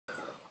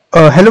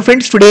Hello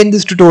friends, today in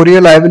this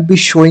tutorial I will be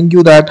showing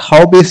you that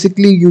how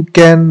basically you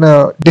can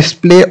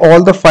display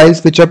all the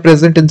files which are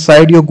present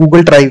inside your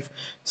Google Drive.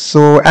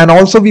 And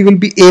also we will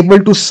be able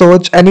to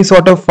search any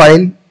sort of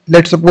file.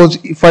 Let's suppose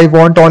if I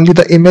want only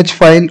the image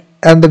file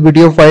and the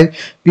video file,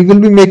 we will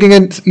be making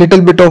a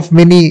little bit of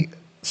mini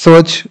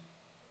search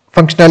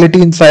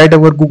functionality inside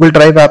our Google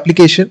Drive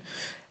application.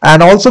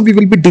 And also we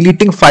will be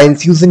deleting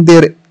files using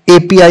their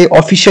API,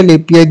 official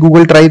API,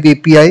 Google Drive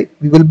API.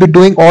 We will be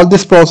doing all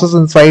this process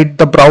inside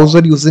the browser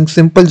using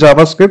simple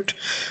JavaScript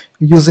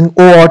using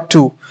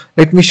OAuth2.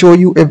 Let me show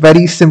you a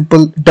very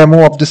simple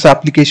demo of this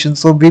application.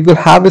 So we will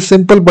have a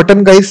simple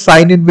button, guys,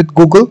 sign in with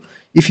Google.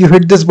 If you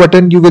hit this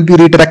button, you will be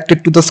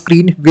redirected to the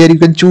screen where you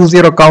can choose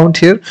your account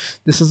here.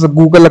 This is a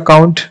Google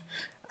account,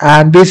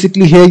 and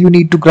basically here you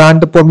need to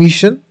grant the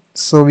permission.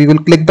 So we will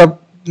click the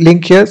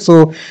link here,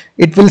 so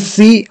it will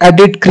see,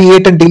 edit,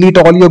 create and delete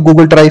all your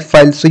Google Drive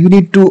files. So you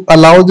need to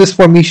allow this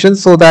permission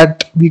so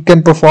that we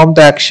can perform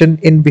the action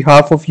in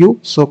behalf of you.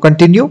 So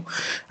continue,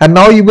 and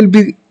now you will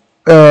be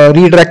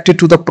redirected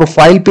to the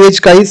profile page,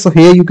 guys. So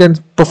here you can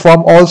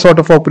perform all sort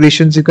of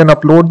operations. You can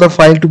upload the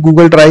file to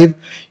Google Drive.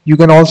 You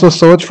can also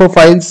search for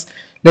files.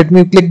 Let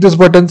me click this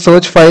button,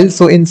 search files.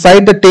 So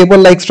inside the table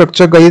like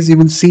structure, guys, you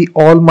will see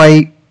all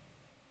my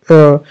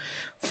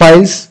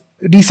files,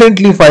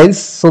 recently files.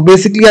 So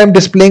basically I'm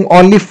displaying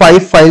only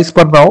 5 files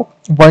per now,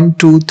 1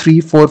 2 3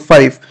 4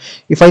 5.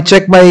 If I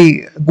check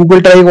my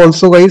Google Drive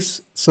also,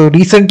 guys, so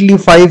recently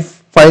 5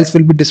 files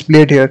will be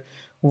displayed here,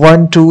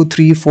 1 2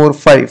 3 4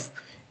 5.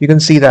 You can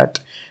see that.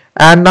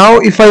 And now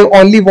if I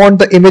only want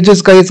the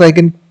images, guys, I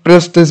can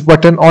press this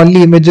button,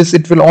 only images.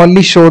 It will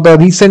only show the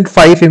recent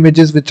 5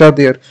 images which are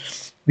there.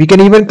 We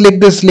can even click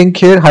this link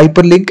here,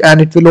 hyperlink,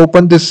 and it will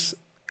open this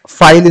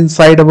file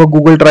inside our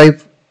Google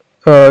Drive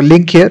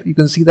link here. You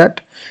can see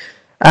that.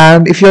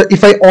 And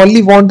if I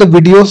only want the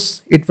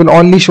videos, it will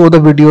only show the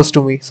videos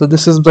to me. So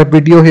this is the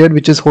video here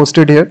which is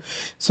hosted here.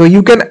 So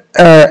you can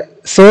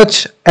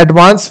search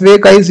advanced way,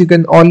 guys. You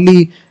can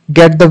only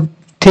get the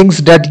things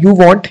that you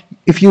want.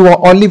 If you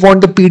only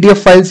want the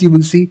PDF files, you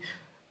will see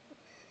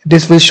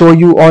this will show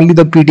you only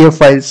the PDF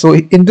files. So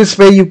in this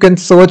way you can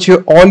search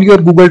all your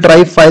Google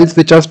Drive files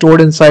which are stored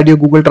inside your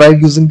Google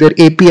Drive using their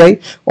API.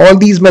 All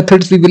these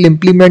methods we will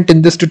implement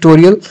in this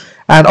tutorial.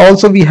 And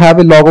also we have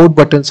a logout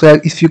button. So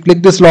if you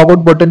click this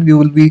logout button, we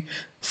will be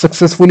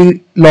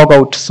successfully log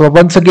out. So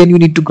once again you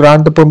need to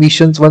grant the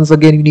permissions. Once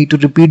again you need to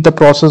repeat the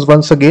process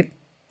once again.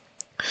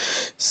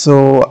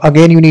 So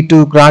again you need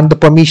to grant the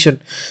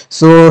permission.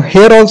 So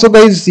here also,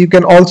 guys, you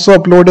can also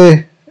upload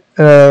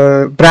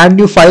a brand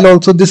new file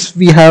also. This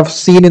we have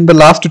seen in the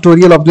last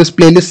tutorial of this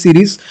playlist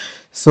series.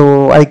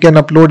 So I can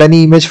upload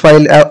any image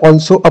file,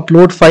 also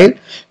upload file.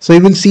 So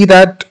you will see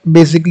that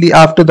basically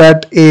after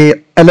that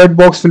a alert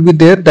box will be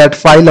there, that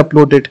file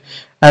uploaded,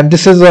 and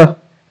this is a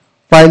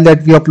file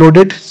that we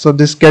uploaded. So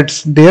this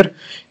gets there.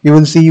 You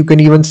will see, you can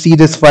even see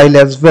this file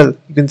as well.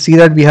 You can see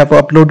that we have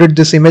uploaded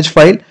this image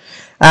file.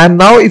 And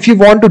now if you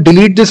want to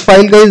delete this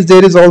file, guys,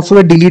 there is also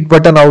a delete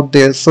button out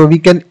there. So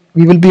we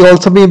will be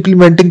also be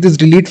implementing this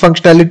delete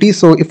functionality.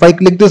 So if I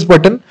click this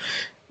button,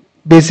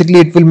 basically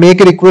it will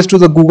make a request to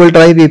the Google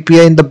Drive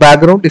API in the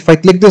background. If I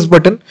click this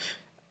button,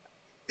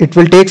 it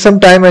will take some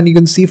time and you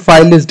can see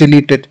file is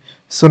deleted.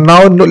 So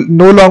now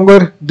no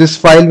longer this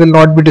file will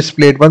not be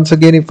displayed. Once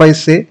again,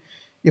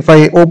 if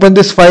I open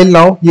this file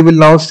now, you will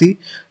now see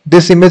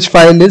this image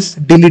file is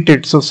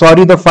deleted. So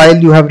sorry, the file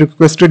you have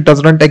requested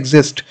does not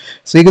exist.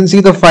 So you can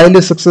see the file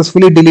is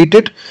successfully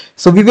deleted.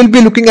 So we will be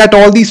looking at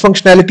all these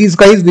functionalities,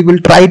 guys. We will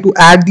try to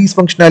add these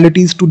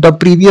functionalities to the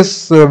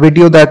previous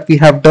video that we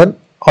have done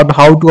on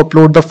how to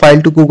upload the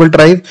file to Google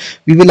Drive.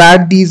 We will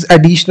add these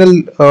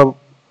additional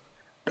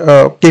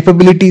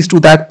capabilities to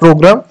that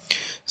program.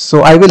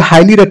 So I will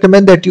highly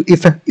recommend that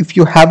if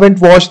you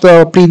haven't watched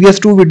the previous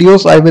 2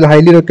 videos, I will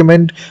highly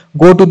recommend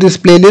go to this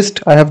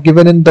playlist. I have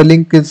given in the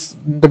link is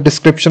in the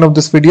description of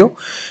this video.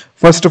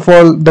 First of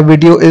all, the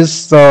video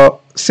is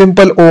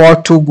simple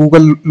OAuth2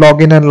 Google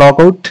login and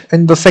logout.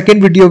 In the second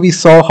video we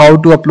saw how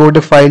to upload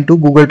a file to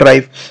Google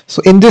Drive.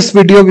 So in this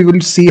video we will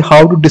see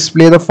how to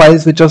display the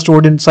files which are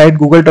stored inside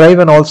Google Drive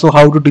and also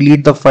how to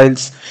delete the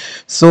files.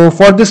 So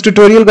for this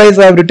tutorial, guys,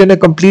 I have written a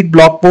complete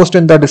blog post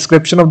in the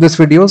description of this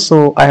video.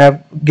 So I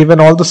have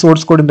given all the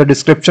source code in the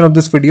description of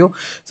this video.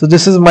 So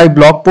this is my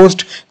blog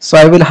post. So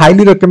I will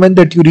highly recommend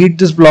that you read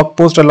this blog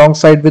post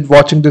alongside with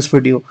watching this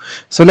video.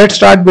 So let's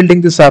start building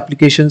this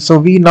application. So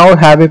we now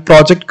have a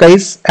project,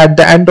 guys. At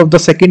the end of the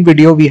second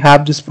video we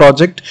have this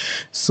project.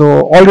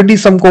 So already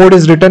some code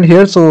is written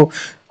here. So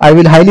I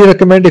will highly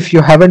recommend, if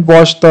you haven't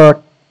watched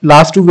the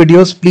last 2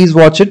 videos, please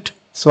watch it.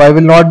 So I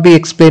will not be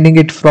explaining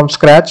it from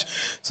scratch.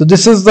 So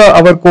this is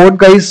our code,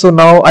 guys. So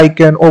now I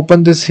can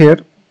open this here.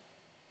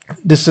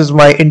 This is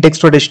my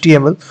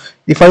index.html.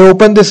 If I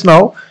open this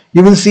now,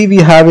 you will see we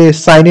have a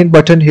sign in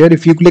button here.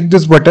 If you click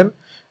this button,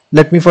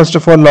 let me first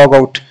of all log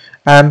out,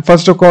 and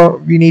first of all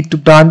we need to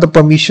grant the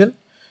permission.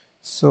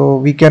 So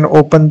we can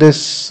open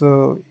this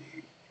in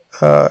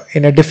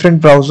a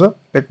different browser.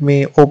 Let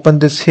me open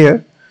this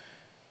here.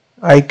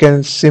 I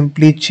can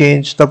simply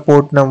change the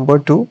port number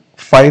to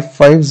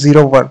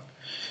 5501.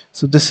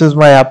 So this is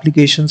my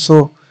application.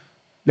 So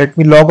let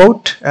me log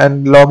out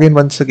and log in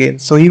once again.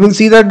 So you will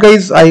see that,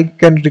 guys, I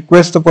can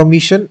request the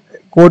permission,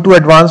 go to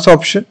advanced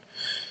option.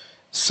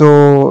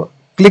 So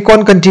click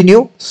on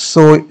continue.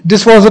 So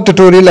this was a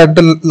tutorial at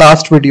the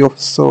last video.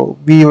 So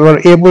we were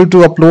able to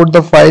upload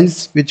the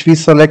files which we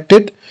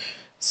selected.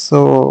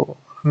 So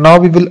now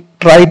we will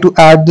try to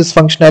add this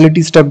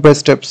functionality step by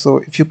step. So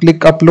if you click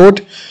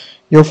upload,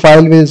 your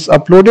file is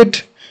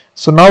uploaded.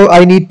 So now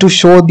I need to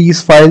show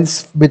these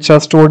files which are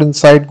stored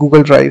inside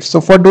Google Drive.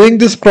 So for doing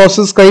this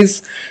process,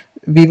 guys,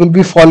 we will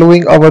be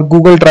following our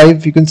Google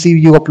Drive. You can see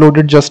you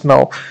uploaded just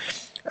now.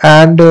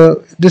 And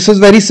this is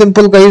very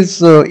simple,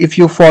 guys. If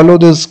you follow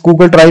this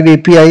Google Drive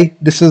API,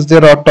 this is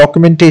their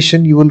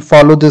documentation. You will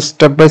follow this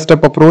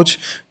step-by-step approach.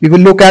 We will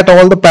look at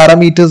all the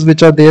parameters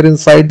which are there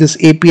inside this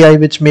API,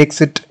 which makes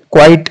it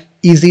quite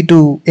easy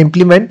to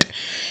implement.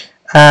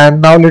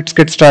 And now let's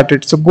get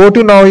started. So go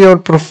to now your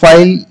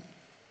profile.html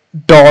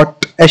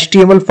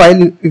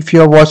file. If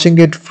you are watching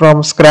it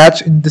from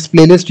scratch in this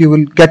playlist, you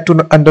will get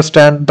to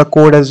understand the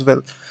code as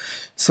well.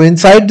 So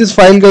inside this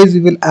file, guys, we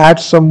will add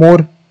some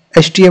more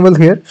HTML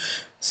here.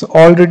 So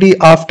already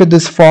after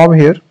this form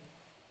here,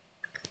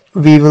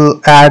 we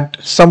will add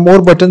some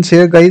more buttons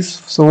here, guys.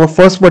 So our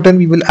first button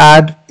we will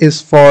add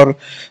is for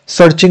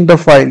searching the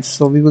files.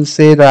 So we will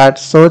say that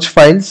search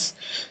files.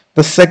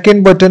 The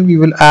second button we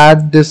will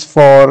add this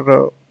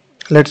for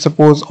let's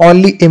suppose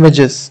only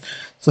images.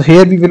 So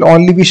here we will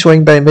only be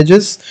showing the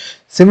images.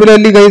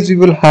 Similarly, guys, we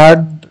will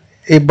add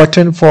a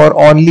button for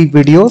only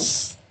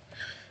videos,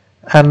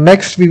 and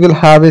next we will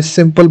have a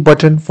simple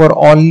button for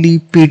only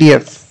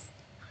PDF.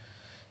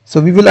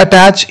 So we will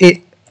attach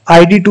a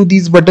ID to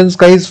these buttons,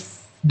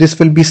 guys. This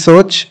will be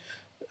search,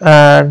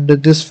 and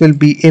this will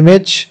be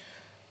images.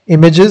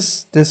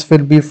 This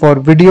will be for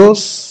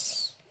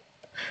videos,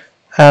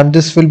 and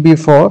this will be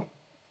for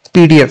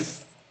PDF.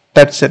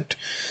 That's it.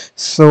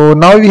 So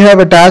now we have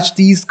attached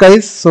these,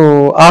 guys.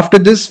 So after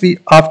this,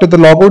 after the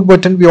logout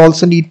button, we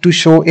also need to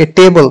show a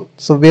table.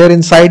 So where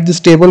inside this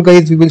table,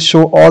 guys, we will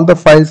show all the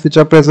files which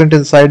are present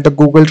inside the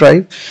Google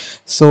Drive.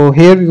 So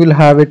here we will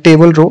have a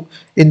table row.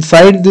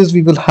 Inside this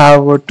we will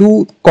have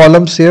two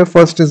columns here.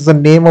 First is the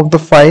name of the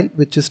file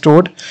which is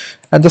stored,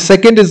 and the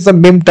second is the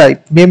mem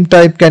type. Mem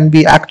type can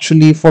be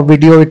actually for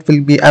video, it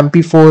will be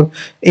MP4,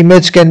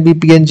 image can be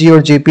PNG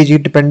or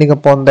JPG depending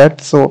upon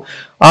that. So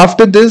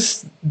after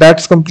this,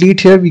 that's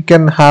complete. Here we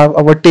can have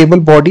our table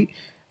body,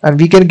 and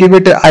we can give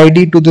it an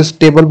ID to this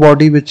table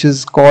body which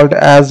is called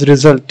as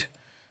result.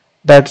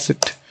 That's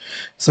it.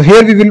 So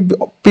here we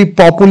will be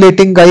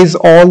populating, guys,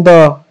 all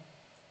the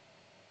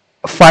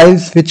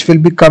files which will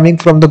be coming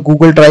from the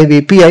Google Drive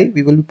API.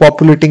 We will be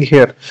populating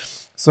here.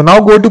 So now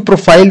go to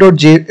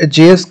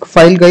profile.js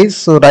file, guys.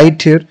 So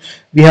right here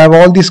we have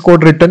all this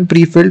code written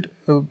pre-filled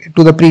to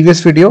the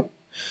previous video.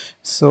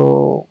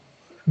 So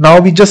now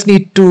we just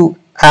need to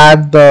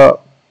add the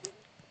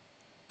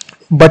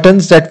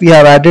buttons that we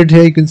have added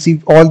here. You can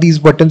see all these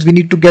buttons. We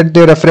need to get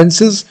their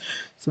references.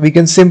 So we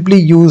can simply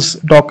use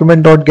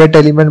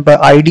document.getElement by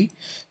ID.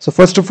 So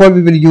first of all,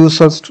 we will use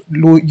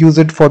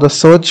it for the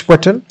search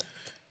button.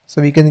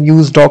 So we can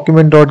use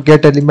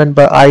document.getElement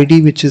by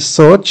ID, which is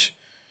search,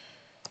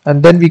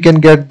 and then we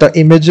can get the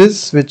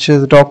images, which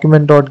is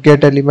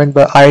document.getElement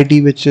by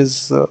ID, which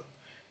is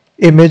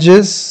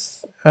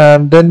images,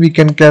 and then we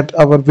can get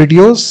our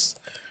videos,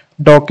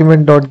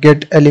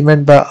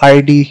 document.getElement by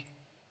ID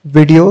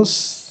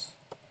videos,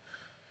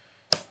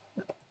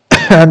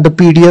 and the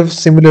PDF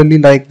similarly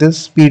like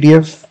this,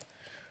 PDF,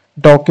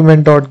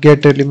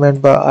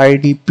 document.getElement by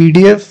ID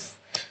PDF.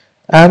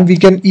 And we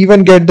can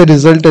even get the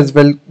result as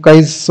well,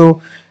 guys.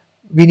 So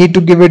we need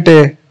to give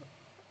it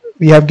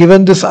we have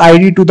given this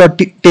ID to the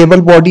table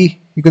body.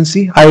 You can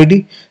see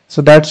ID.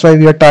 So that's why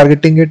we are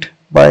targeting it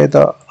by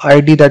the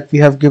ID that we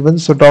have given.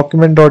 So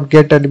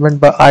document.getElement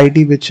by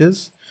ID, which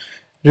is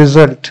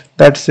result.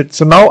 That's it.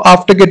 So now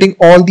after getting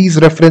all these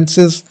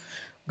references,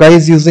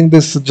 guys, using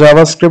this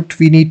JavaScript,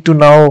 we need to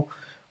now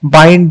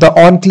bind the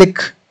on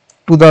click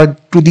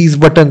to these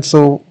buttons.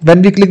 So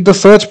when we click the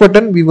search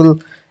button, we will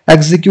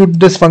execute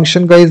this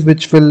function, guys,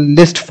 which will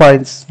list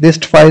files,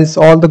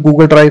 all the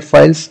Google Drive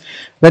files.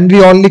 When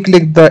we only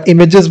click the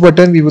images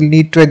button, we will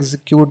need to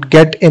execute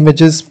get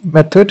images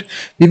method.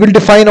 We will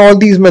define all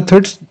these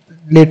methods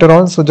later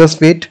on, so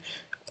just wait.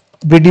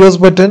 Videos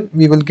button,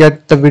 we will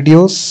get the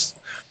videos,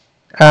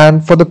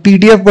 and for the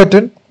PDF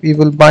button, we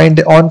will bind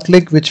on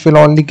click, which will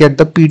only get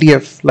the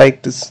PDF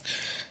like this.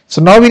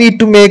 So now we need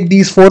to make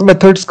these four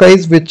methods,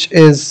 guys, which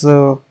is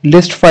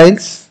list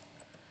files.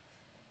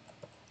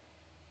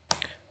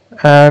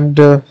 And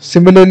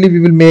similarly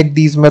we will make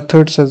these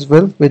methods as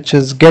well, which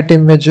is get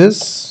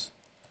images.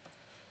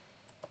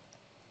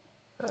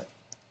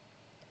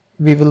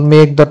 We will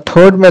make the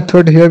third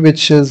method here,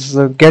 which is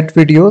get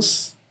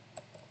videos.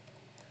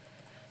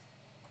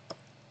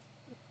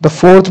 The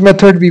fourth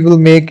method we will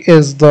make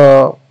is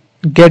the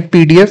get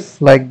PDF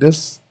like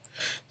this.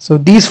 So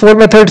these four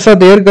methods are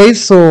there,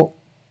 guys. So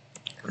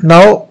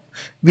now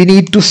we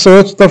need to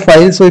search the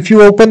file. So if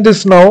you open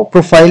this now,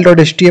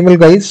 profile.html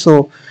guys,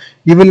 so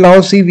you will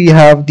now see we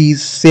have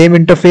these same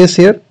interface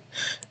here.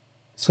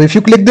 So if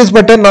you click this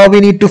button, now we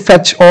need to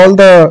fetch all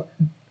the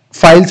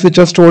files which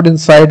are stored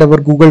inside our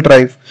Google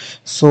Drive.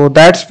 So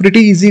that's pretty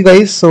easy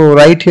guys. So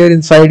right here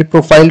inside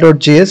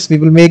profile.js, we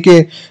will make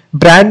a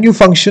brand new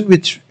function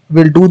which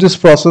will do this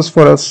process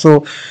for us.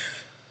 So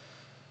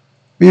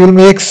we will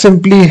make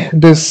simply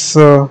this.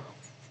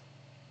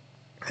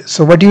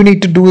 So what you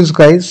need to do is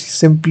guys,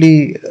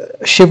 simply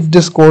shift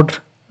this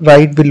code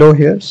right below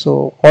here.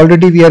 So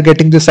already we are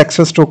getting this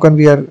access token,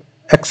 we are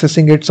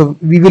accessing it, so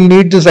we will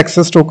need this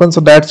access token,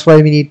 so that's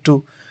why we need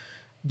to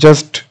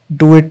just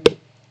do it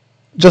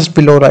just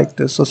below like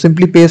this. So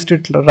simply paste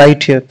it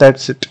right here,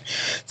 that's it.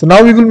 So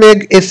now we will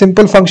make a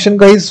simple function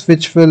guys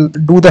which will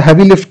do the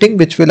heavy lifting,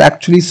 which will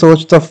actually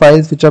search the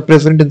files which are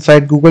present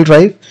inside Google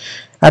Drive.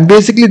 And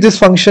basically this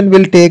function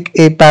will take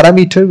a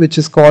parameter which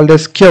is called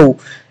as q,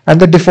 and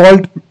the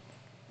default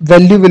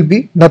value will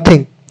be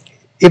nothing.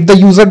 If the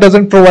user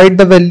doesn't provide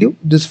the value,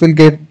 this will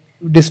be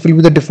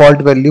the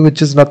default value,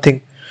 which is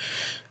nothing.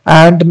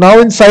 And now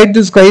inside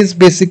this guys,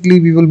 basically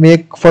we will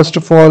make first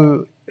of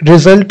all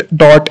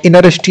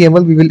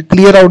result.innerHTML. We will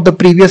clear out the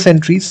previous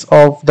entries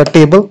of the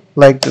table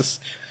like this,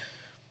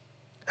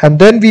 and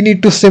then we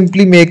need to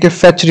simply make a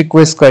fetch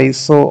request guys.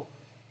 So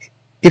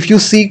if you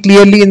see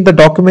clearly in the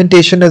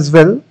documentation as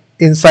well,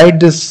 inside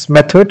this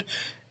method,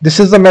 this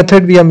is the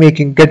method we are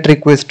making, get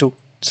request to.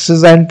 This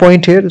is the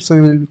endpoint here, so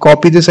we will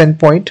copy this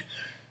endpoint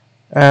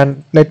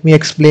and let me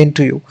explain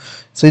to you.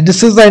 So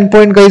this is the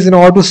endpoint guys. In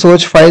order to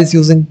search files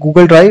using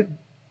Google Drive,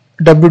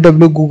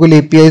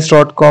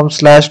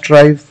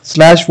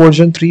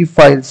 www.googleapis.com/drive/version3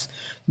 files.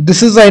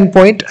 This is the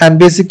endpoint, and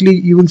basically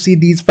you will see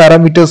these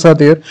parameters are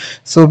there.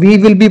 So we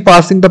will be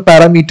passing the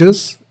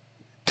parameters,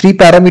 3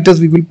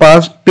 parameters we will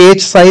pass.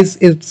 Page size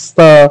is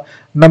the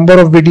number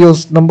of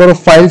videos, number of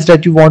files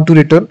that you want to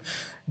return.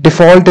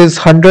 Default is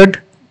 100.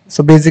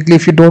 So basically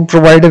if you don't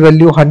provide a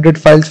value, 100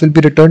 files will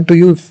be returned to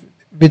you,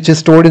 which is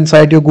stored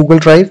inside your Google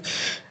Drive.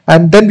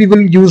 And then we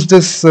will use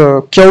this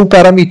q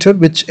parameter,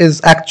 which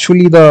is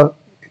actually the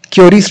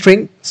query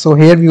string. So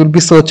here we will be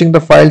searching the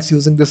files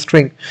using the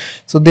string.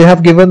 So they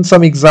have given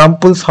some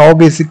examples how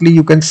basically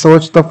you can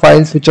search the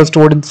files which are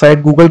stored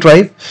inside Google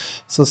Drive.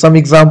 So some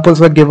examples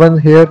were given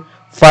here,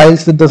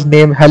 files with the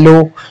name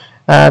hello,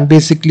 and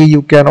basically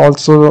you can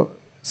also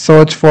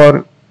search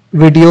for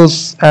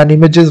videos and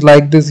images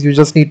like this. You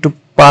just need to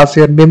pass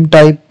here mem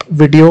type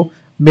video,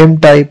 mem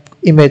type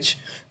image.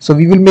 So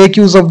we will make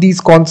use of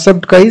these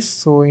concept guys,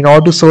 so in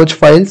order to search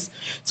files.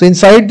 So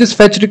inside this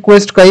fetch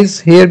request guys,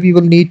 here we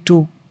will need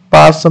to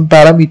pass some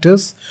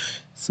parameters.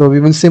 So we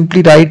will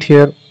simply write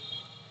here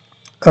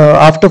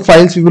after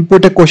files we will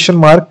put a question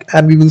mark,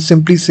 and we will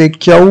simply say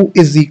q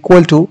is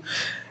equal to,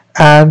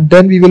 and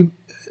then we will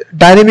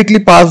dynamically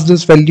pass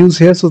these values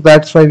here. So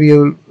that's why we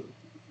will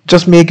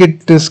just make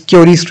it this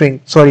query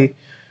string, sorry,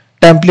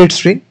 template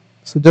string.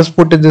 So just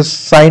put this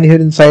sign here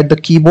inside the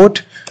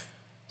keyboard.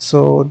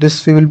 So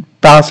this we will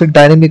pass it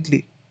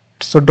dynamically.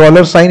 So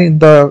 $sign in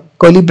the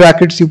curly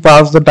brackets, you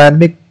pass the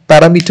dynamic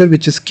parameter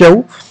which is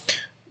q,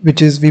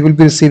 which is we will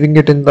be receiving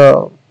it in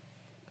the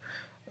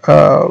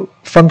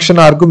function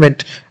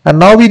argument. And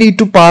now we need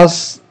to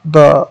pass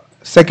the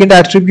second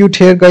attribute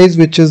here guys,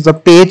 which is the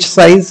page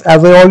size.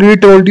 As I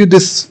already told you,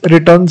 this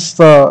returns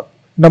the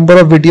number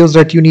of videos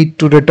that you need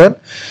to return.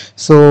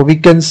 So we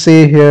can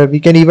say here,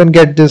 we can even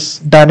get this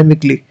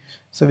dynamically.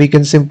 So we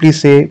can simply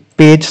say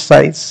page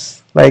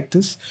size like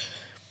this.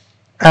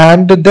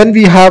 And then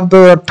we have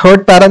the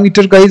third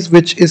parameter guys,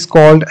 which is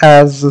called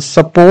as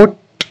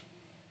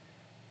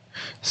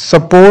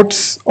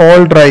supports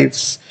all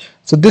drives.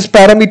 So this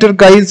parameter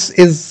guys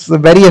is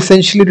very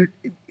essentially,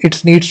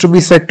 it needs to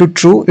be set to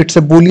true. It's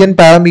a boolean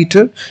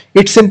parameter.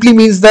 It simply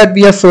means that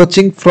we are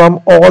searching from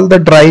all the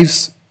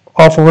drives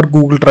of our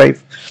Google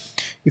Drive.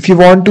 If you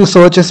want to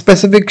search a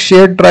specific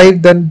shared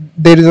drive, then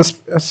there is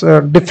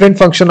a different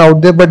function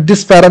out there, but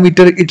this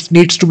parameter, it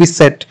needs to be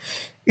set.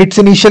 Its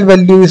initial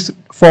value is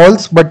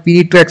false, but we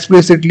need to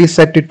explicitly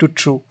set it to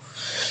true.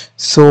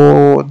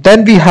 So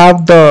then we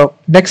have the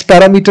next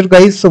parameter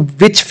guys, so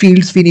which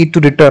fields we need to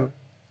return.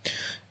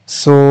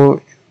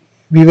 So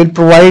we will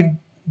provide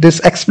this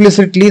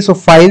explicitly. So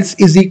files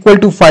is equal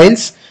to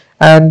files,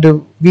 and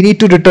we need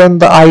to return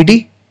the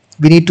ID,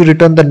 we need to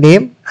return the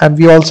name, and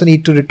we also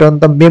need to return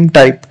the mem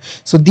type.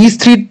 So these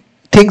 3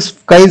 things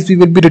guys we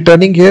will be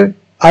returning here: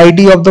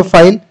 ID of the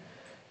file,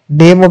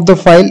 name of the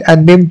file,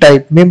 and mem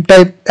type. Mem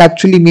type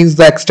actually means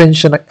the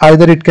extension,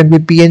 either it can be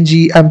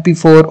PNG,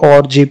 MP4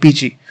 or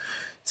JPG.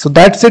 So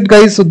that's it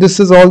guys. So this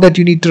is all that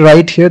you need to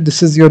write here.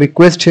 This is your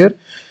request here.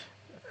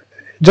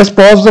 Just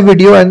pause the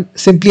video and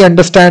simply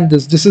understand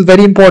this. This is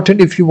very important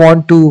if you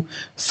want to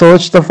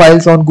search the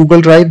files on Google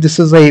Drive. This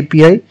is the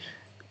API,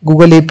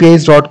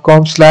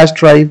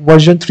 googleapis.com/drive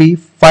version 3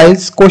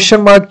 files.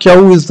 Question mark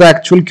q is the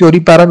actual query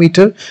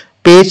parameter.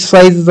 Page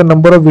size is the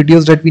number of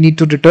videos that we need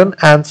to return,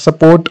 and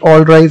support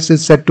all drives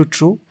is set to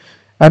true.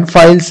 and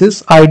files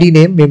is id,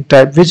 name, mem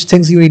type, which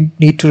things you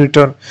need to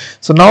return.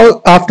 So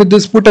now after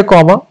this put a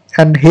comma,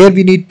 and here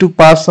we need to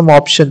pass some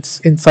options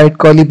inside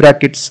curly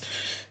brackets.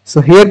 So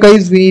here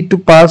guys we need to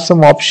pass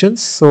some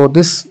options. So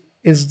this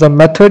is the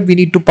method we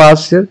need to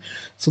pass here.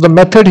 So the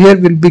method here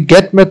will be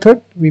get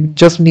method. We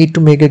just need to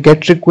make a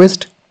get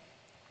request,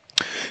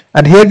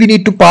 and here we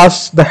need to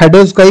pass the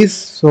headers guys.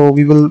 So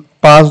we will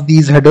pass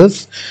these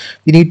headers.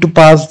 We need to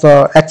pass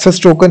the access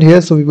token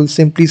here, so we will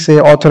simply say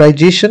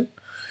authorization,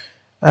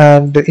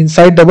 and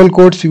inside double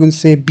quotes we will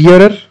say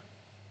bearer,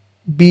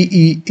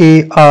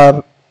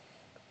 bearer,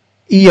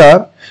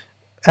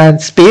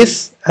 and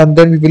space, and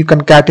then we will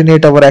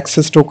concatenate our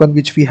access token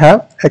which we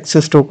have,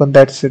 access token,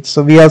 that's it.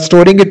 So we are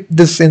storing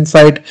this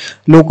inside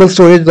local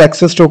storage, the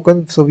access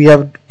token. So we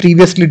have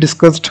previously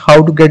discussed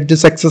how to get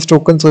this access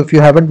token. So if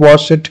you haven't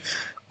watched it,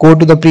 go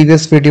to the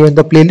previous video in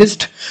the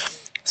playlist.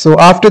 So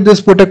after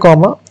this put a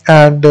comma,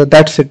 and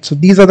that's it. So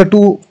these are the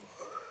two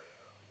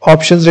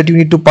options that you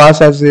need to pass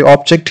as the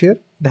object here,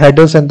 the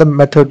headers and the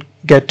method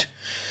get.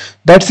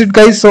 That's it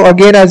guys. So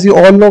again, as you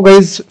all know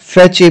guys,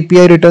 fetch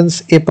API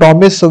returns a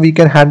promise, so we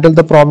can handle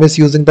the promise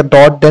using the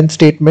 .then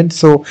statement.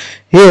 So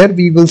here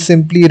we will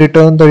simply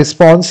return the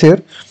response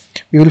here.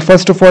 We will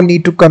first of all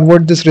need to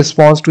convert this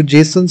response to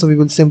JSON, so we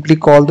will simply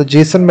call the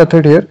JSON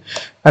method here,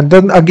 and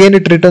then again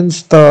it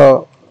returns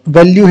the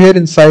value here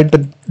inside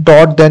the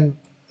 .then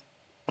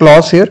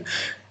clause here,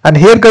 and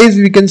here guys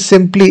we can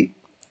simply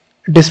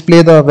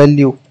display the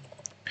value.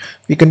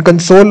 We can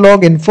console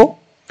log info.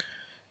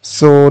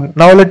 So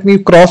now let me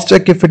cross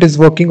check if it is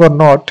working or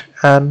not,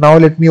 and now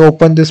let me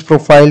open this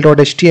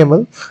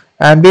profile.html,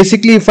 and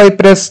basically if I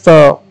press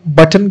the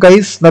button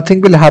guys,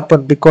 nothing will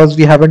happen because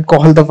we haven't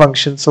called the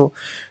function. So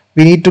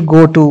we need to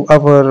go to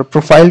our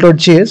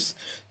profile.js.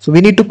 So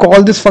we need to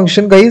call this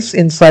function guys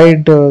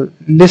inside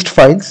list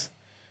files,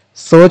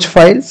 search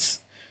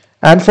files,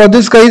 and for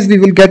this guys we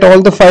will get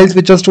all the files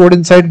which are stored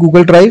inside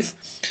Google Drive,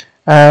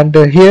 and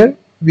here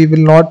we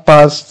will not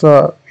pass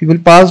we will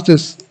pass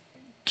this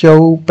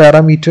q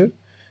parameter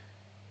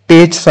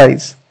page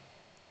size.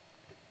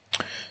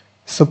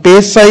 So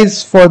page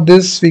size, for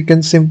this we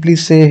can simply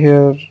say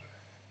here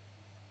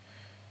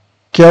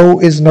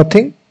q is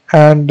nothing,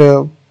 and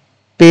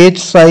page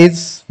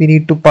size we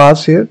need to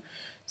pass here.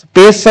 So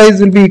page size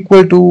will be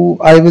equal to,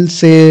 I will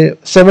say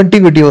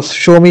 70 videos.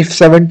 Show me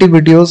 70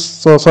 videos,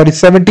 so sorry,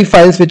 70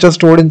 files which are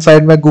stored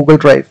inside my Google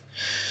Drive,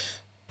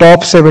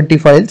 top 70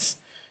 files.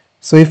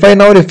 So if I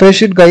now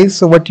refresh it guys,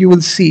 so what you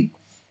will see,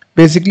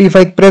 basically if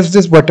I press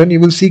this button, you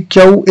will see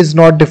q is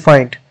not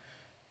defined.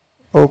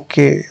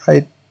 Okay,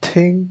 I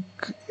think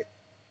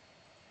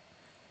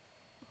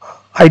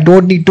I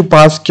don't need to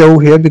pass q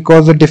here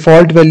because the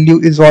default value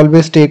is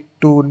always take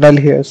to null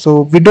here.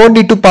 So we don't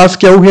need to pass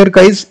q here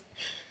guys.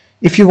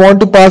 If you want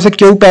to pass a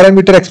q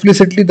parameter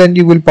explicitly, then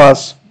you will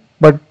pass,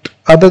 but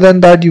other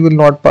than that you will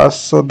not pass.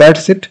 So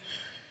that's it.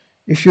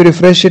 If you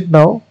refresh it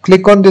now,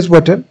 click on this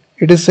button,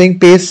 it is saying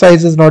page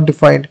size is not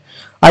defined.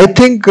 I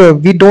think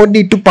we don't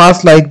need to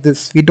pass like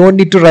this. We don't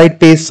need to write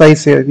page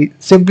size here. We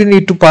simply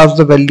need to pass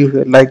the value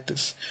here like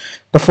this.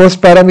 The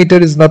first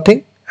parameter is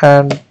nothing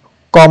and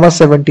comma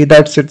 70.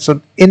 That's it.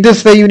 So in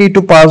this way you need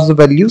to pass the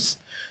values.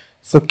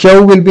 So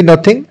q will be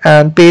nothing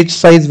and page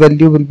size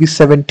value will be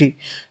 70.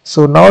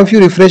 So now if you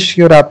refresh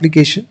your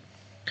application,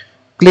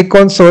 click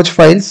on search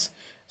files.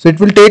 So it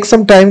will take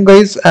some time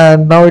guys,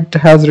 and now it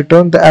has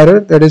returned the error,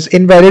 that is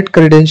invalid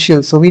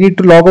credentials. So we need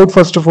to log out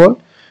first of all.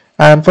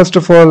 And first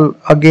of all,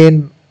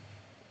 again,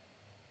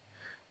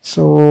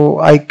 so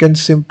I can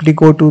simply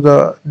go to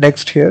the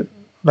next here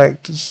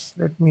like this.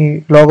 Let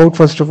me log out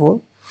first of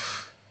all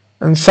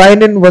and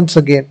sign in once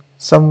again.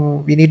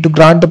 We need to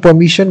grant the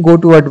permission, go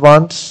to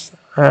advanced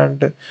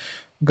and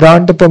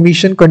grant the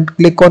permission,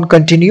 click on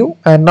continue.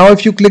 And now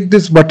if you click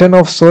this button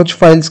of search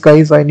files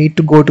guys, I need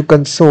to go to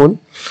console.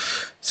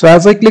 So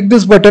as I click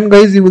this button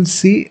guys, you will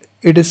see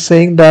it is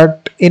saying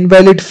that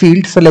invalid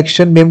field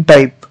selection mem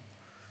type.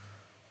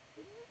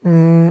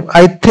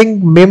 I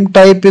think mem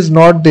type is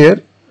not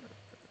there.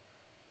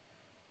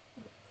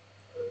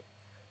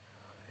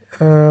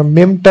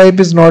 Mem type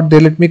is not there.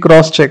 Let me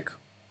cross check.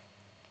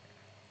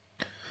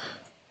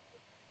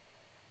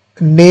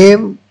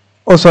 Name,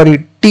 oh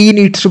sorry, T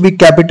needs to be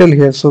capital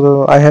here.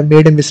 So I have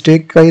made a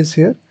mistake guys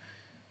here.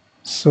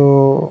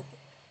 So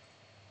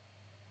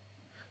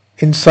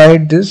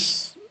inside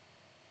this,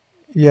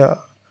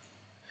 yeah.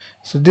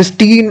 So this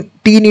T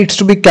needs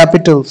to be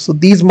capital. So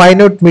these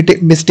minor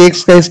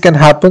mistakes guys can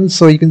happen.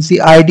 So you can see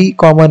ID,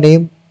 comma,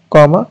 name,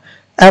 comma,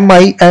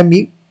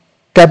 MIME,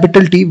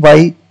 capital T,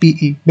 Y,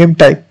 PE, mem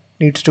type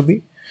needs to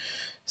be.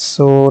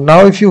 So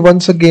now if you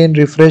once again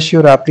refresh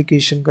your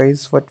application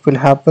guys, what will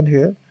happen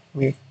here? Let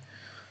me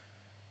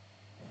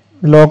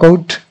log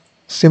out,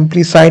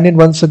 simply sign in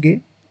once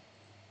again.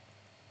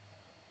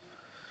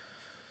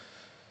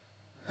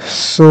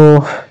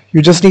 So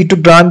you just need to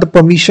grant the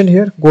permission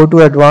here, go to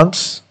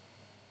advanced,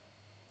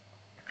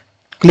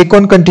 click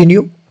on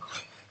continue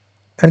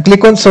and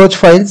click on search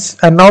files,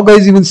 and now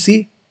guys you will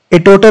see a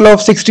total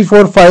of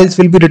 64 files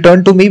will be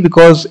returned to me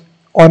because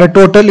on a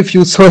total, if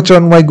you search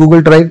on my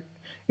Google Drive,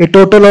 a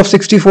total of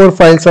 64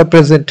 files are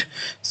present.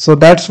 So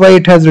that's why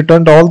it has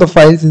returned all the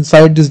files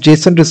inside this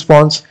JSON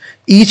response.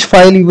 Each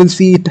file, you will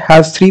see it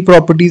has three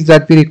properties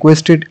that we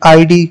requested: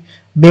 ID,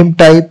 mem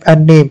type,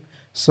 and name.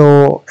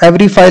 So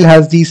every file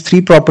has these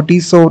three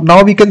properties. So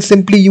now we can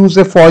simply use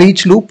a for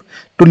each loop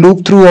to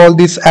loop through all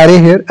this array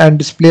here and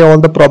display all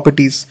the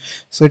properties.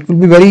 So it will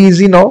be very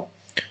easy now.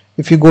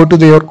 If you go to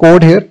your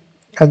code here,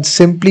 and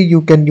simply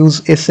you can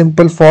use a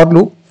simple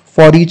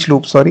for each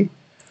loop,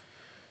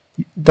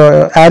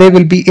 the array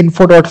will be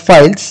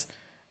info.files,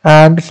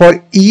 and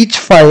for each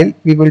file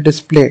we will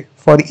display,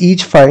 for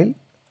each file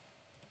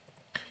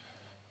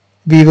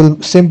we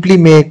will simply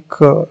make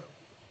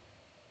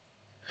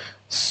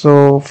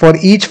so for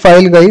each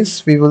file,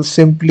 guys, we will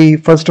simply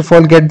first of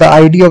all get the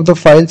ID of the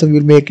file. So we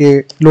will make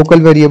a local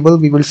variable.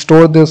 We will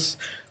store this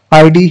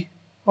ID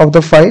of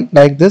the file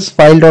like this,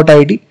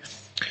 file.id,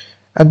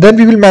 and then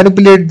we will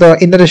manipulate the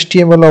inner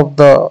HTML of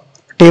the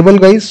table,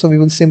 guys. So we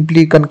will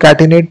simply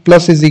concatenate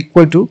plus is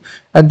equal to,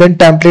 and then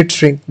template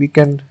string. We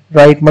can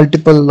write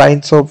multiple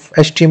lines of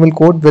HTML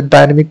code with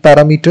dynamic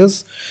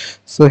parameters.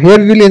 So here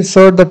we will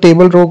insert the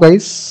table row,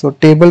 guys. So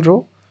table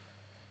row,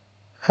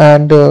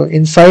 and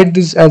inside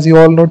this, as you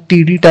all know,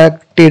 td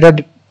tag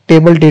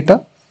table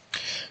data.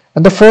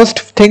 And the first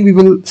thing we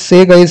will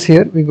say, guys,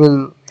 here we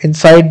will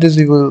inside this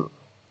we will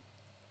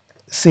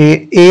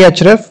say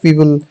ahref. We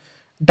will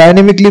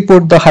dynamically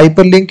put the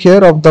hyperlink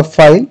here of the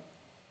file.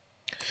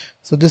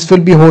 So this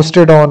will be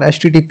hosted on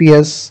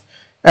HTTPS.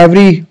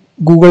 Every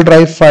Google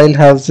Drive file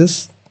has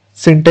this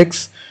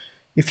syntax.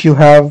 If you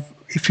have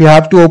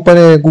to open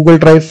a Google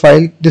Drive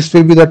file, this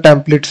will be the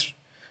templates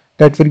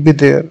that will be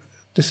there.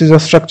 This is a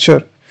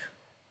structure: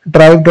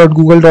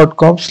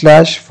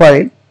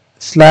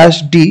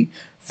 drive.google.com/file/d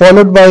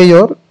followed by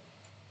your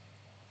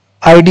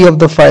ID of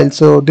the file.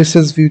 So this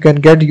is you can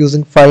get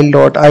using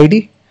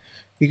file.id.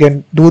 We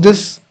can do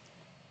this.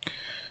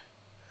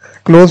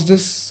 Close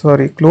this.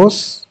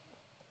 Close.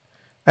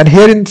 And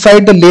here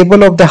inside the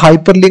label of the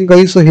hyperlink,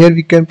 guys, so here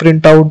we can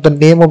print out the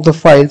name of the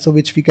file, so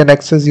which we can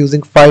access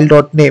using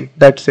file.name.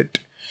 That's it.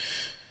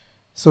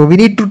 So we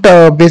need to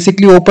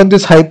basically open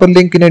this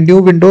hyperlink in a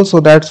new window. So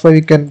that's why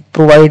we can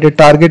provide a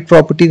target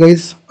property,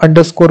 guys,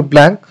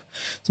 _blank.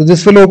 So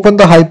this will open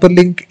the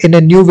hyperlink in a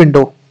new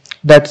window.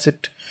 That's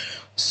it.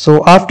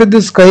 So after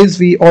this, guys,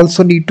 we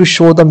also need to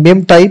show the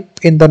mem type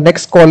in the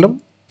next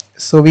column.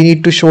 So we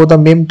need to show the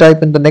mem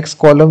type in the next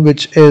column,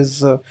 which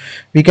is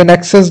we can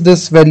access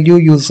this value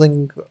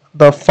using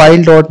the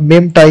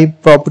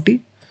file.memType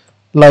property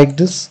like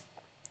this,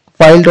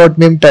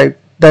 file.memType.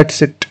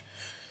 That's it.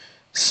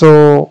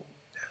 So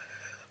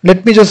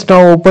let me just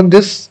now open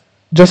this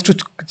just to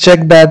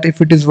check that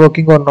if it is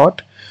working or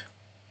not.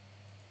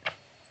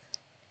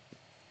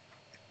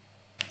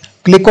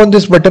 Click on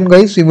this button,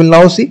 guys. You will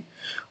now see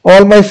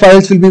all my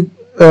files will be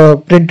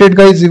printed,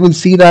 guys. You will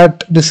see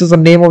that this is the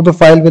name of the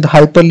file with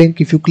hyperlink.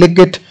 If you click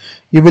it,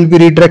 you will be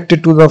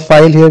redirected to the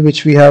file here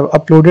which we have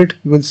uploaded.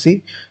 You will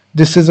see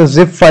this is a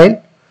zip file,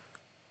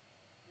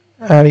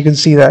 and you can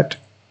see that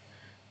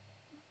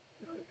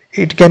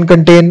it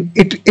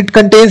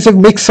contains a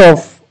mix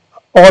of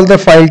all the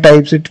file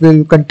types. It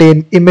will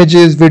contain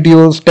images,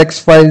 videos,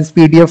 text files,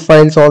 PDF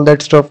files, all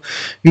that stuff.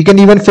 We can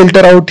even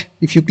filter out.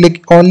 If you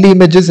click only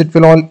images, it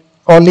will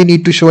only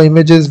need to show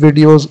images,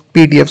 videos,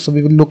 PDF. So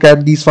we will look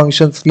at these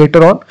functions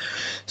later on.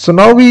 So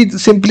now we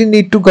simply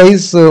need to,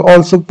 guys,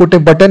 also put a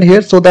button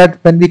here, so that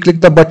when we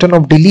click the button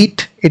of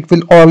delete, it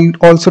will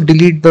also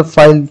delete the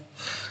file.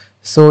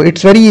 So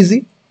it's very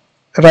easy.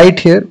 Right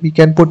here we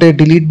can put a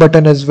delete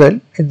button as well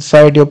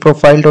inside your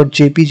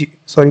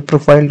profile.js.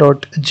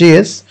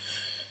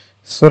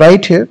 So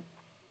right here,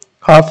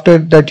 after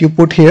that you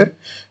put here,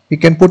 we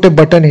can put a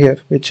button here,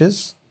 which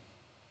is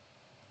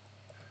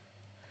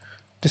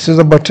this is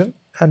a button,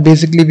 and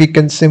basically we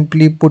can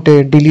simply put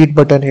a delete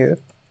button here,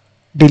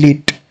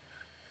 delete.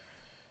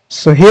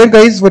 So here,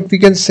 guys, what we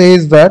can say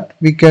is that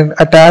we can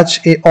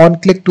attach a on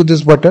click to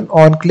this button,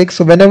 on click.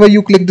 So whenever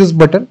you click this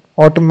button,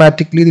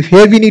 automatically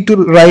here we need to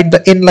write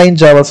the inline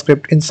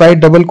JavaScript inside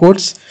double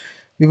quotes.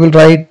 We will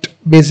write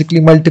basically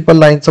multiple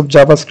lines of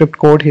JavaScript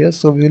code here.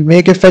 So we will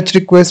make a fetch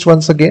request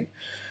once again.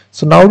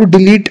 So now to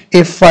delete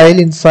a file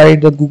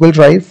inside the Google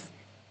Drive,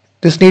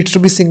 this needs to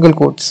be single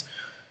quotes,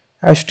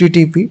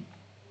 HTTPS.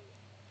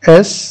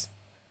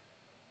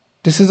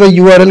 This is a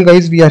URL,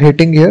 guys, we are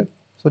hitting here.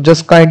 So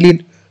just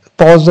kindly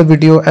pause the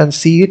video and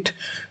see it.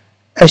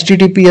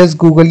 HTTPS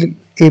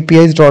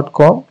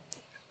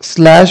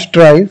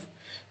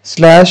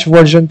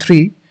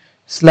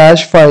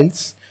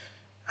googleapis.com/drive/version3/files,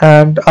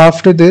 and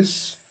after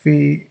this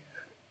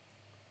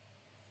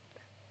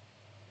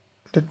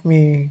let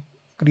me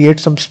create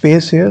some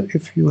space here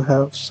if you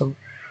have some.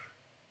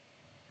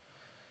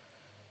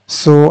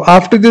 So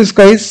after this,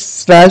 guys,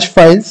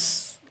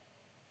 /files,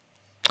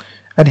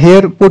 and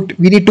here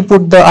we need to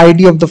put the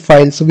ID of the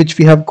file, so which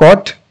we have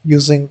got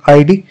using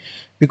ID,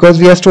 because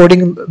we are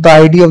storing the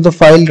ID of the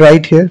file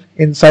right here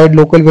inside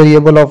local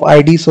variable of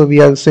ID. So we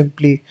are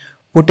simply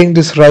putting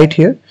this right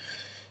here.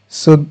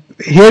 So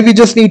here we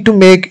just need to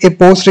make a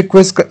post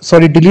request,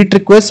 sorry, delete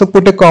request. So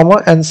put a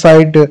comma, and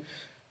inside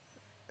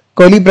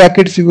curly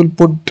brackets we will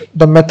put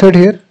the method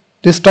here.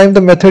 This time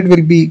the method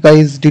will be,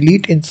 guys,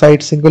 delete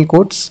inside single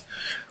quotes.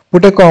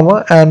 Put a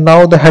comma, and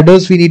now the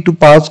headers we need to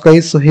pass,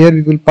 guys. So here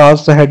we will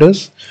pass the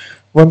headers.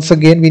 Once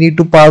again we need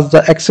to pass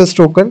the access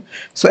token.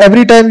 So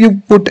every time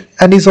you put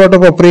any sort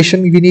of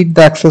operation, we need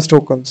the access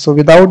token. So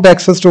without the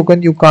access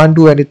token you can't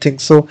do anything.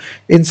 So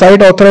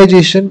inside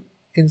authorization,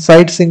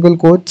 inside single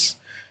quotes,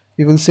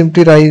 we will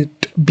simply write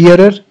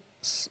bearer,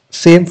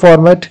 same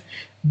format,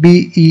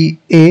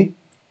 BEARER,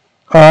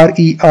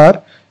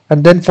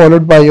 and then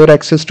followed by your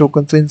access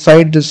token. So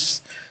inside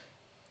this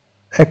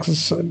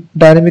access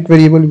dynamic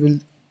variable, we will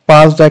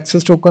pass the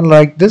access token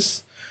like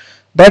this.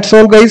 That's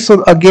all, guys.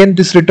 So again,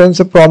 this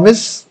returns a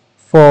promise.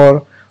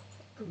 For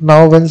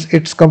now, once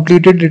it's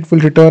completed, it will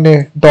return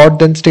a dot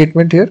then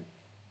statement here,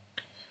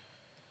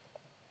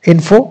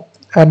 info,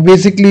 and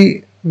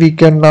basically we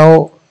can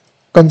now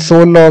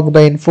console log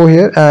the info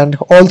here, and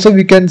also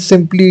we can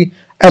simply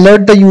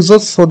alert the user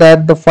so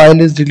that the file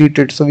is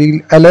deleted. So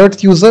we'll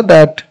alert user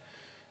that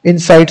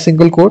inside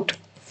single quote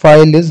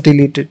file is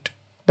deleted.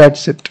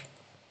 That's it.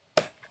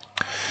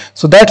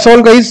 So that's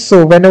all, guys.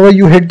 So whenever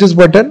you hit this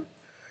button,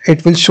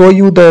 it will show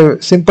you the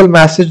simple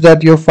message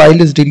that your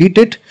file is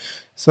deleted.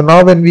 So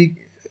now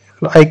when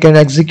I can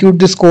execute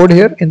this code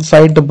here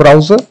inside the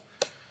browser.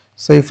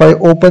 So if I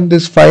open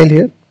this file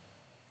here,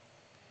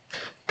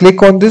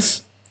 click on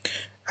this,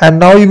 and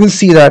now you will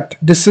see that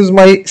this is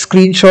my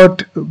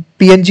screenshot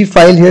PNG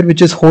file here,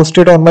 which is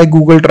hosted on my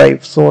Google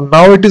Drive. So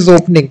now it is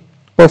opening,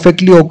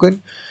 perfectly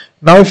open.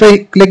 Now if I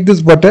click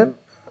this button,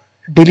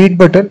 delete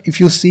button, if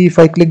you see, if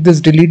I click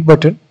this delete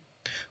button,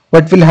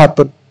 what will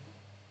happen?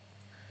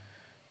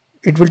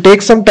 It will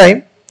take some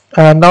time,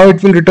 and now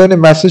it will return a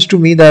message to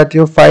me that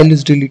your file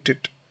is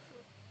deleted.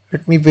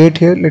 Let me wait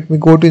here. Let me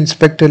go to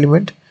inspect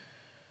element.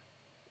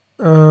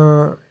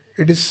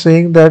 It is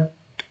saying that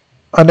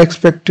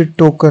unexpected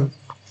token.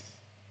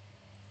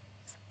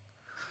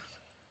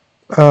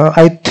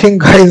 I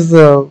think, guys,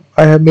 I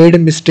have made a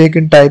mistake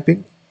in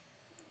typing.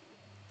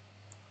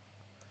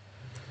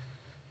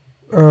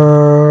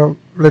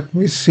 Let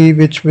me see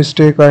which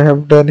mistake I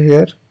have done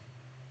here.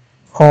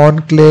 On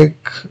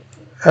click,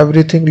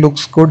 everything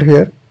looks good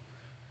here.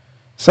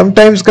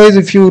 Sometimes, guys,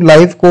 if you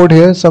live code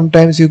here,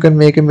 sometimes you can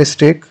make a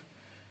mistake.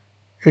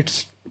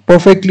 It's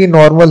perfectly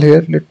normal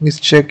here. Let me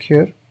check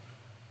here.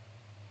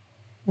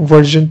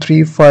 Version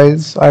 3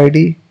 files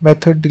ID,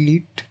 method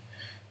delete,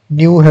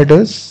 new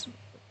headers,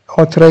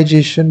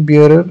 authorization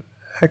bearer,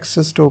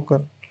 access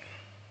token.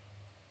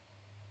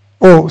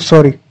 Oh,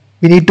 sorry,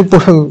 we need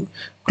to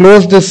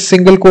close this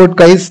single quote,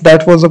 guys.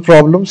 That was a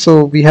problem.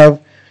 So we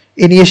have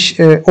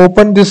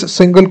open this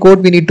single quote,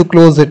 we need to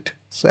close it.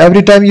 So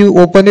every time you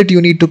open it, you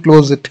need to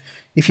close it.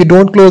 If you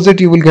don't close it,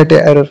 you will get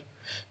an error.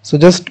 So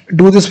just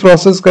do this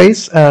process,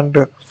 guys.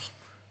 And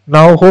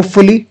now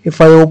hopefully if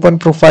I open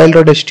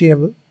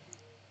profile.html,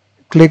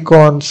 click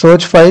on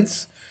search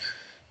files,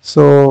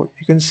 so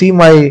you can see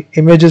my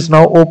image is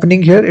now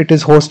opening here. It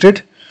is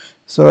hosted.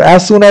 So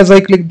as soon as I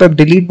click the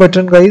delete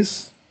button,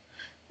 guys,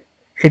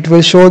 it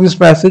will show this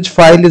message,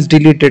 file is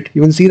deleted.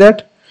 You will see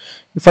that.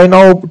 If I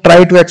now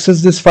try to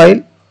access this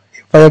file,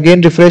 if I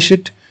again refresh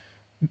it,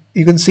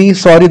 you can see,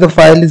 sorry, the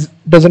file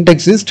doesn't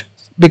exist,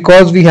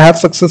 because we have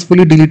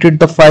successfully deleted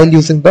the file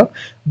using the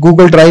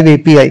Google Drive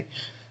API.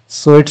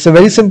 So it's a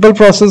very simple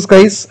process,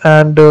 guys,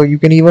 and you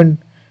can even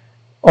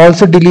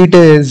also delete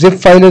a zip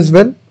file as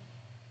well.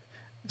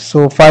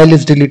 So file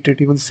is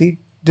deleted. You will see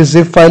this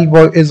zip file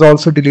is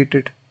also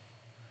deleted.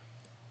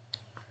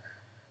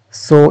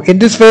 So in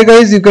this way,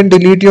 guys, you can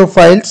delete your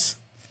files.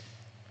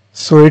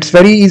 So it's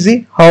very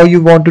easy how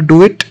you want to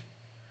do it.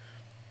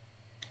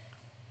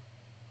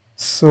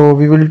 So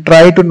we will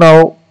try to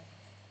now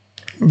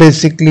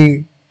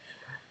basically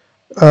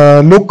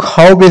look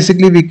how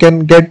basically we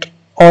can get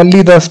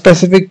only the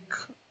specific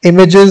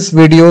images,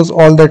 videos,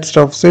 all that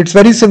stuff. So it's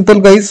very simple,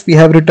 guys. We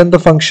have written the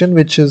function,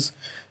 which is,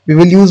 we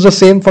will use the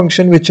same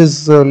function, which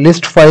is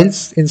list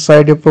files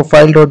inside your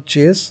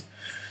profile.js.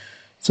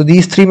 So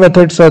these three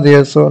methods are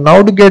there. So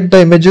now to get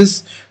the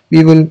images,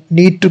 we will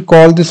need to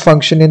call this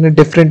function in a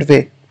different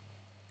way.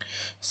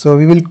 So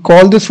we will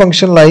call this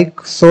function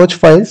like search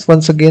files.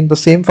 Once again, the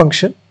same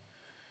function,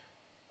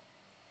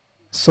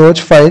 search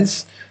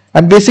files.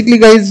 And basically,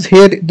 guys,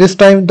 here this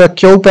time the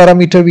queue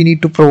parameter we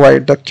need to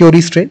provide, the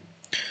query string.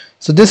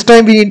 So this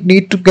time we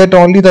need to get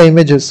only the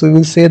images. So we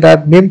will say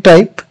that mem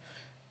type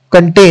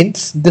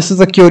contains, this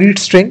is a queried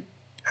string,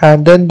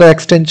 and then the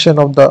extension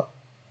of the.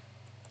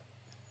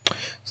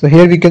 So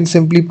here we can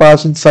simply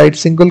pass inside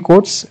single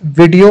quotes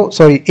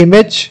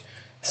image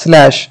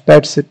slash.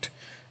 That's it.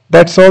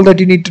 That's all that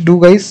you need to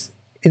do, guys.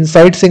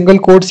 Inside single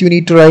quotes you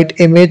need to write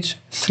image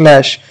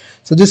slash.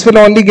 So this will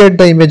only get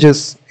the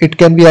images. It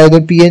can be either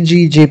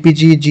PNG,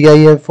 JPG,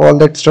 GIF, all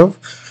that stuff.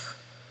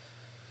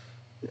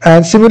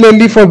 And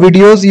similarly for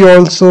videos, you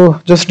also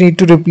just need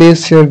to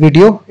replace your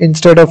video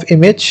instead of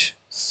image.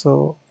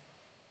 So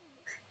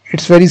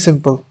it's very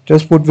simple.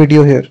 Just put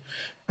video here.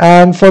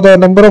 And for the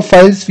number of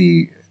files,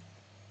 we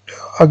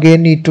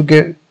again need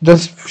to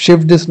just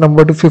shift this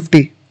number to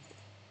 50.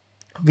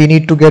 We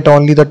need to get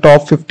only the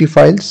top 50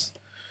 files.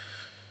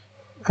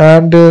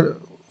 And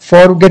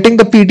for getting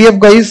the PDF,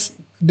 guys,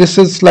 this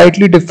is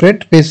slightly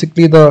different.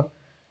 Basically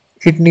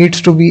it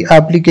needs to be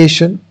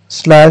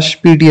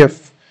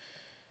application/PDF,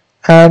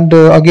 and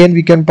again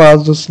we can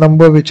pass this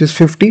number, which is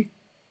 50.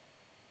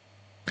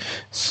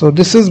 So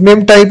this is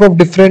mem type of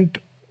different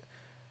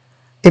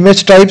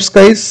image types,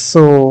 guys.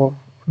 So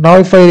now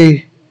if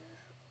I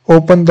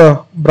open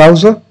the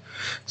browser,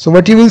 so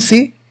what you will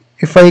see,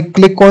 if I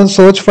click on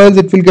search files,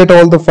 it will get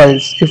all the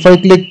files. If I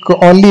click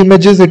only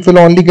images, it will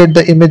only get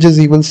the images.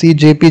 You will see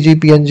JPG,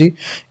 PNG.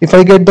 If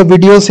I get the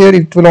videos here,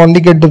 it will only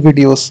get the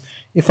videos.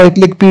 If I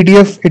click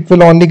PDF, it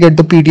will only get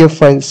the PDF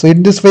files. So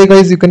in this way,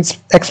 guys, you can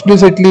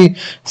explicitly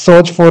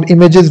search for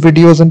images,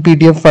 videos, and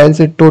PDF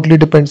files. It totally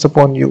depends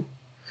upon you.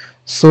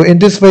 So in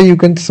this way, you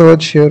can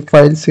search here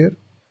files here.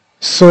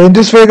 So in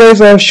this way,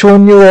 guys, I have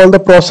shown you all the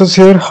process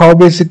here, how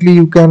basically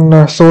you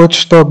can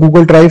search the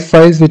Google Drive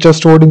files which are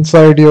stored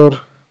inside your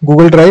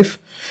Google Drive.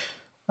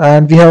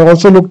 And we have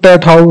also looked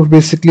at how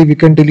basically we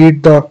can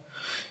delete the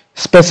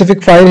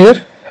specific file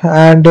here.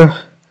 And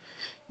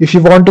if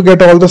you want to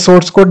get all the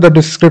source code, the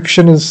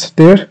description is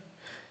there.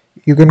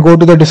 You can go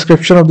to the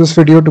description of this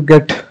video to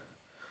get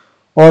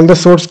all the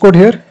source code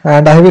here.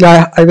 And I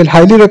will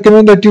highly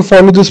recommend that you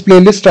follow this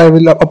playlist. I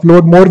will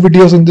upload more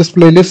videos in this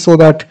playlist so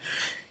that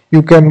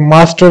you can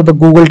master the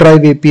Google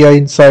Drive API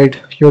inside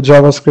your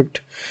JavaScript.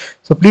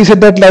 So please hit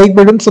that like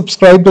button,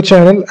 subscribe the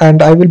channel,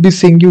 and I will be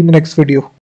seeing you in the next video.